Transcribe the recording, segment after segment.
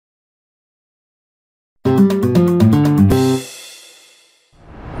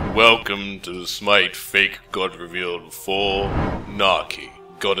welcome to the Smite Fake God Revealed for Jarkey,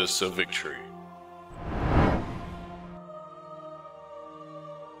 Goddess of Victory.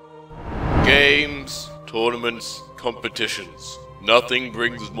 Games, tournaments, competitions. Nothing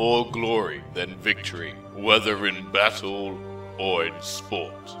brings more glory than victory, whether in battle or in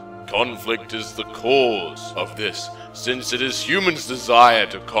sport. Conflict is the cause of this, since it is humans' desire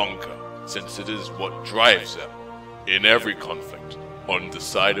to conquer, since it is what drives them. In every conflict, on the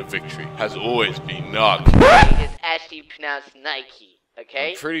side of victory, has always been Jarkey. It's actually pronounced Nike,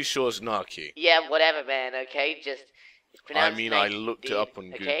 okay? I'm pretty sure it's Jarkey. Yeah, whatever, man, okay? Just, it's pronounced Nike, I looked dude, it up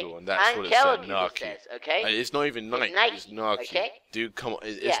on okay? Google, and that's what it said, Jarkey. Okay? It's not even Nike, it's Jarkey. Okay? Dude, come on,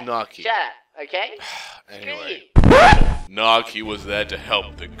 it's Jarkey. Shut up, okay? Anyway, Jarkey was there to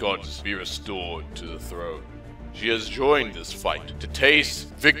help the gods be restored to the throne. She has joined this fight to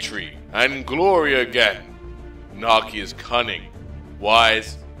taste victory and glory again. Jarkey is cunning,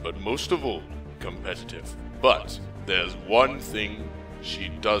 wise, but most of all, competitive. But there's one thing she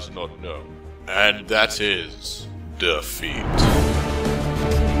does not know, and that is defeat.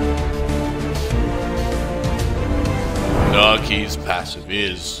 Jarkey's passive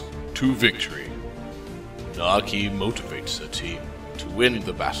is to victory. Jarkey motivates her team to win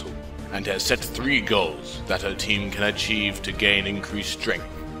the battle, and has set 3 goals that her team can achieve to gain increased strength.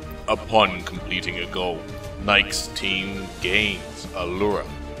 Upon completing a goal, Nike's team gains a lure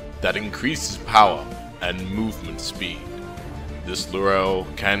that increases power and movement speed. This lure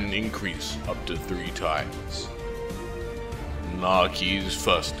can increase up to 3 times. Jarkey's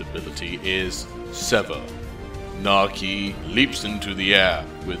first ability is Sever. Jarkey leaps into the air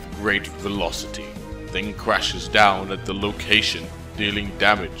with great velocity, then crashes down at the location, dealing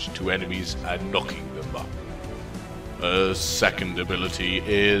damage to enemies and knocking them up. Her second ability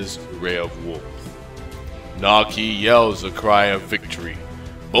is Ray of Warmth. Jarkey yells a cry of victory,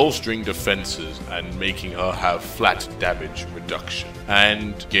 bolstering defenses and making her have flat damage reduction,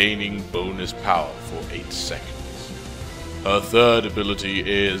 and gaining bonus power for 8 seconds. Her third ability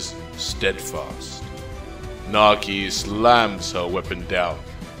is Steadfast. Jarkey slams her weapon down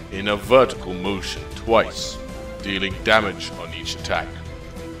in a vertical motion twice, dealing damage on each attack.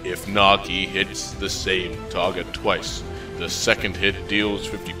 If Jarkey hits the same target twice, the second hit deals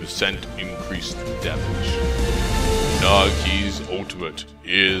 50% increased damage. Jarkey's ultimate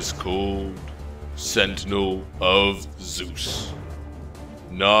is called Sentinel of Zeus.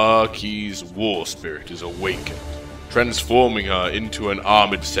 Jarkey's war spirit is awakened, transforming her into an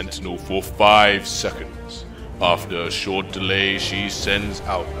armored sentinel for 5 seconds. After a short delay, she sends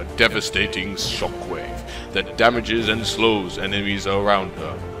out a devastating shockwave that damages and slows enemies around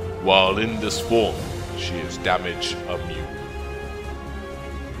her. While in this form, she is damage immune.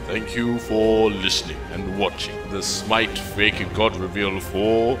 Thank you for listening and watching the Smite Fake God Reveal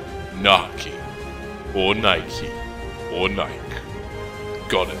for Jarkey, or Nike, or Nike,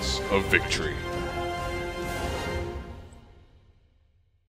 Goddess of Victory.